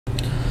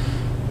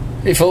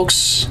Hey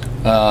folks,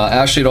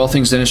 Ashley at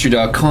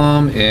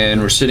allthingsdentistry.com,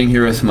 and we're sitting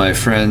here with my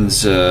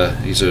friend's,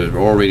 he's an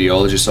oral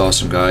radiologist,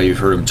 awesome guy, you've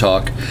heard him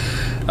talk.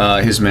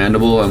 His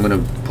mandible, I'm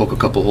going to poke a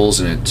couple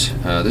holes in it.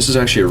 This is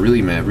actually a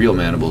really real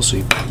mandible, so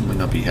you might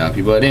not be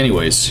happy, but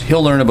anyways,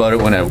 he'll learn about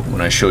it when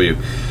I show you.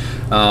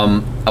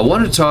 I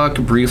wanted to talk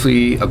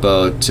briefly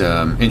about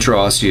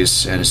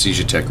intraosseous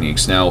anesthesia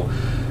techniques. Now,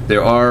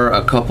 there are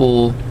a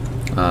couple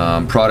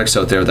products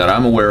out there that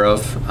I'm aware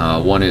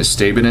of. One is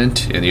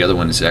Stabident and the other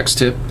one is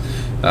XTip.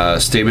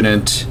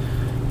 Stabident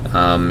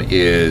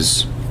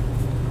is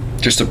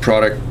just a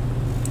product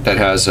that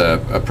has a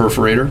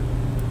perforator,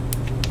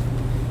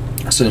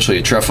 essentially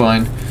a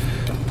trephine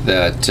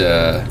that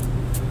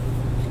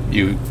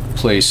you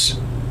place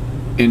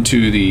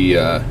into the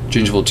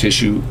gingival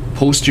tissue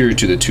posterior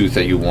to the tooth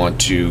that you want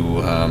to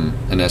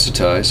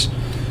anesthetize.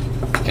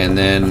 And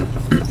then,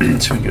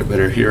 so we can get it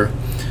better here.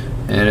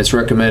 And it's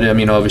recommended, I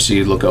mean,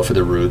 obviously look out for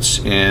the roots.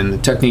 And the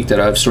technique that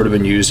I've sort of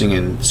been using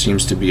and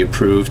seems to be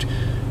approved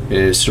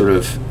is sort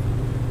of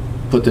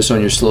put this on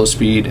your slow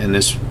speed, and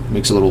this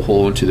makes a little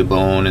hole into the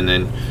bone, and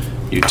then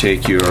you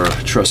take your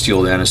trusty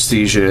old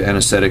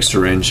anesthetic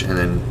syringe and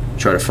then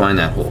try to find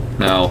that hole.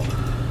 Now,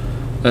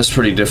 that's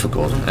pretty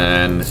difficult,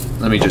 and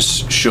let me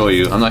just show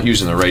you. I'm not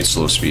using the right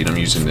slow speed, I'm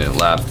using the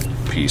lab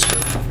piece,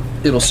 but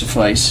it'll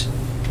suffice.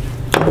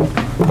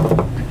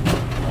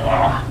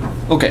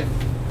 Okay,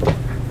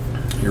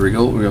 here we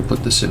go. We're going to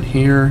put this in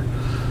here.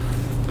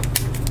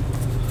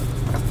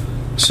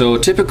 So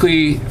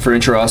typically for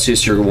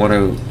intraosseous, you're going to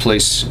want to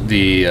place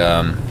the,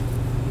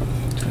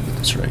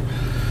 that's right,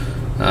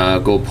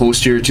 go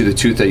posterior to the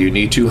tooth that you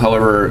need to.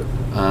 However,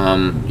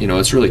 you know,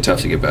 it's really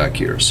tough to get back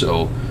here.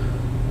 So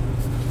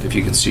if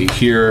you can see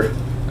here,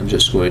 I'm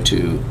just going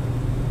to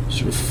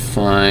sort of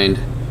find,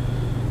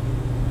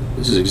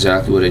 this is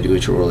exactly what I do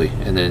intraorally,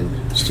 and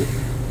then,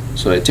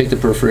 so I take the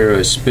perforator,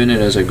 I spin it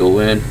as I go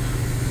in,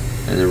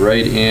 and then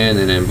right in,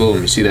 and then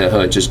boom, you see that how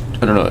it just,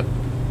 I don't know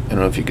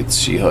if you could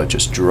see how it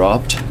just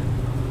dropped.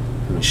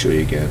 Let me show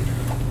you again.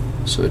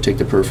 So I take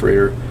the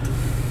perforator,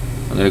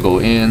 I'm gonna go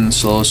in,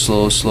 slow,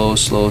 slow, slow,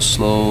 slow,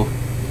 slow,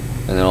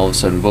 and then all of a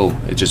sudden, boom,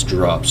 it just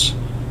drops.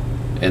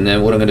 And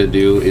then what I'm gonna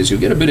do is you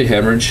get a bit of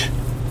hemorrhage.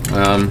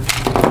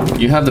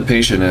 You have the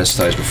patient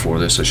anesthetized before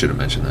this, I should have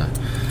mentioned that.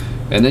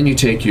 And then you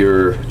take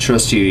your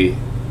trusty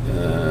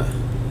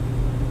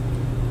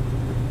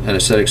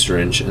anesthetic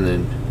syringe and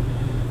then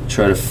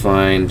try to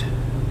find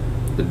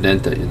the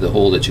dent, the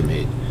hole that you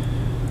made.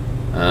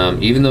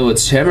 Even though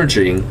it's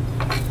hemorrhaging,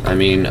 I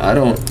mean,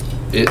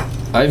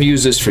 I've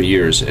used this for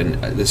years, and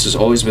this has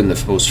always been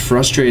the most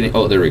frustrating,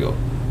 oh, there we go.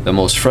 The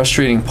most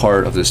frustrating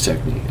part of this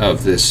technique,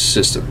 of this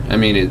system. I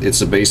mean,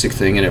 it's a basic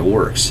thing and it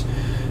works.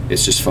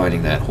 It's just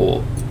finding that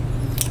hole.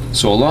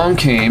 So along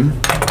came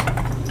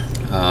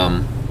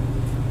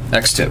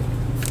XTip.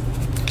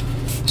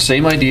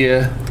 Same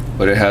idea,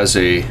 but it has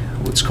a,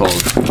 what's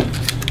called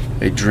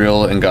a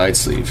drill and guide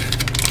sleeve.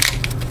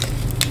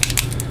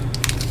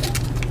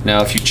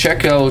 Now, if you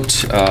check out,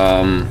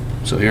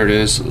 so here it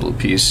is, a little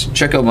piece.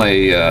 Check out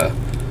my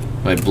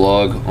my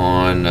blog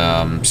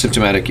on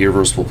symptomatic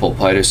irreversible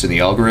pulpitis and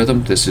the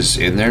algorithm. This is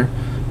in there,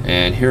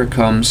 and here it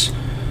comes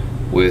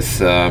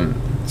with.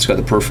 It's got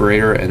the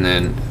perforator and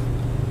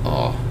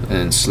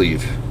then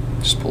sleeve.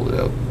 Just pulled it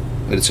out.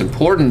 But it's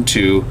important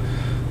to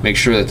make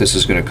sure that this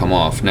is going to come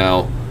off.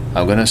 Now,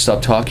 I'm going to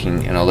stop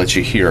talking and I'll let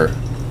you hear.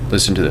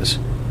 Listen to this.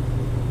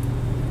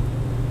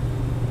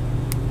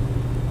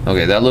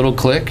 Okay, that little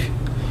click.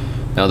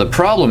 Now the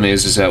problem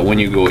is that when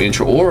you go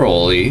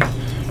intraorally,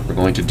 we're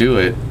going to do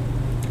it,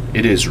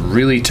 it is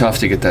really tough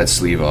to get that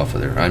sleeve off of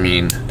there. I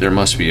mean, there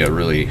must be a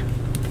really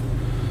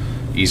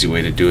easy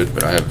way to do it,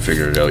 but I haven't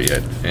figured it out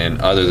yet.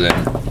 And other than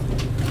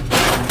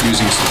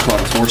using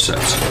some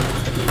forceps.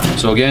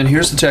 So again,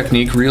 here's the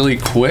technique, really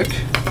quick.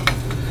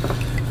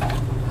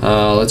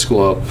 Let's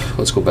go up,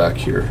 let's go back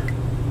here.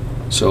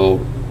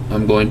 So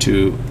I'm going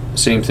to,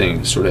 same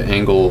thing, sort of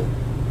angle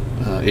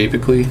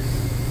apically.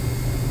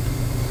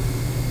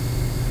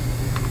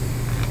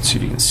 Let's see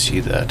if you can see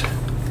that.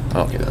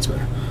 Okay, that's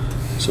better.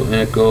 So in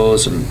it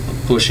goes, I'm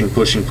pushing,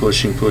 pushing,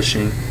 pushing,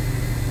 pushing.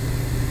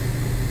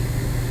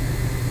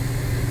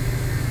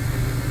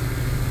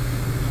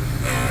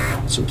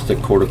 Some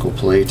thick cortical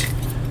plate,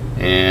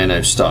 and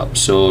I've stopped.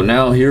 So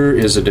now here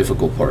is a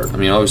difficult part. I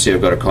mean, obviously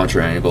I've got a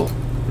contra angle,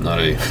 not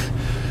a,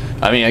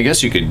 I mean, I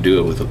guess you could do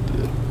it with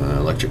an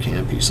electric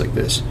handpiece like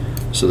this.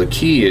 So the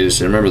key is,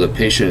 and remember the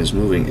patient is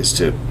moving, is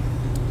to,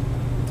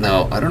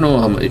 now I don't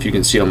know if you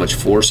can see how much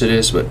force it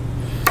is, but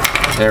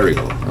there we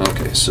go.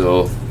 Okay,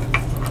 so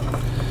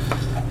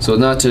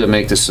not to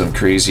make this some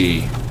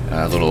crazy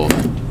little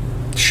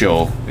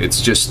show,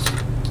 it's just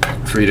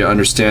for you to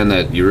understand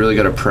that you really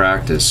got to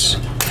practice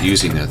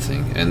using that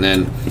thing. And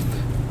then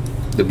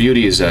the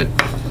beauty is that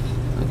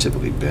I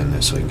typically bend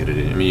this so I can get it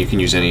in. I mean, you can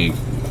use any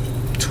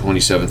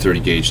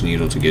 27-30 gauge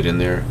needle to get in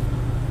there.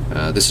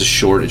 This is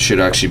short. It should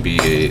actually be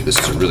this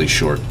is really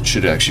short. It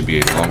should actually be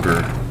a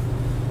longer.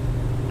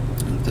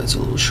 That's a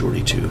little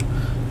shorty too.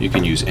 You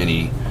can use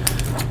any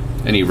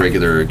any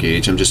regular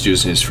gauge. I'm just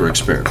using this for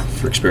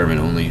experiment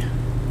only.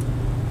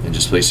 And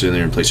just place it in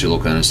there and place your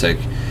local anesthetic.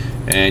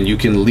 And you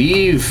can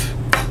leave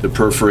the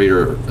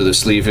perforator or the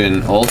sleeve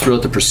in all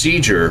throughout the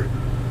procedure,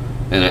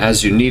 and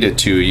as you need it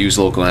to, use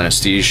local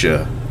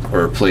anesthesia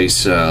or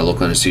place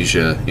local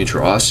anesthesia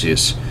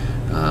intraosseous,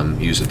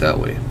 use it that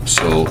way.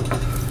 So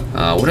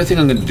what I think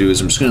I'm going to do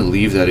is I'm just going to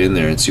leave that in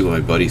there and see what my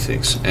buddy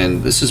thinks.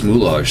 And this is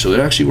moulage, so it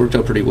actually worked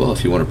out pretty well.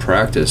 If you want to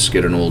practice,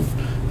 get an old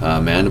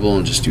mandible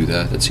and just do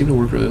that. That seemed to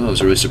work really well. I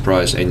was really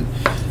surprised. And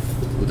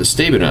with the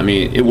Stabident, I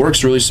mean, it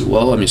works really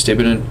well. I mean,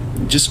 Stabident,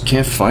 you just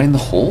can't find the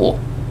hole.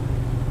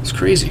 It's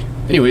crazy.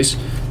 Anyways,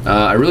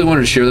 I really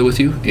wanted to share that with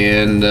you,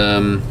 and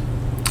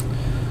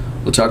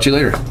we'll talk to you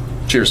later.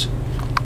 Cheers.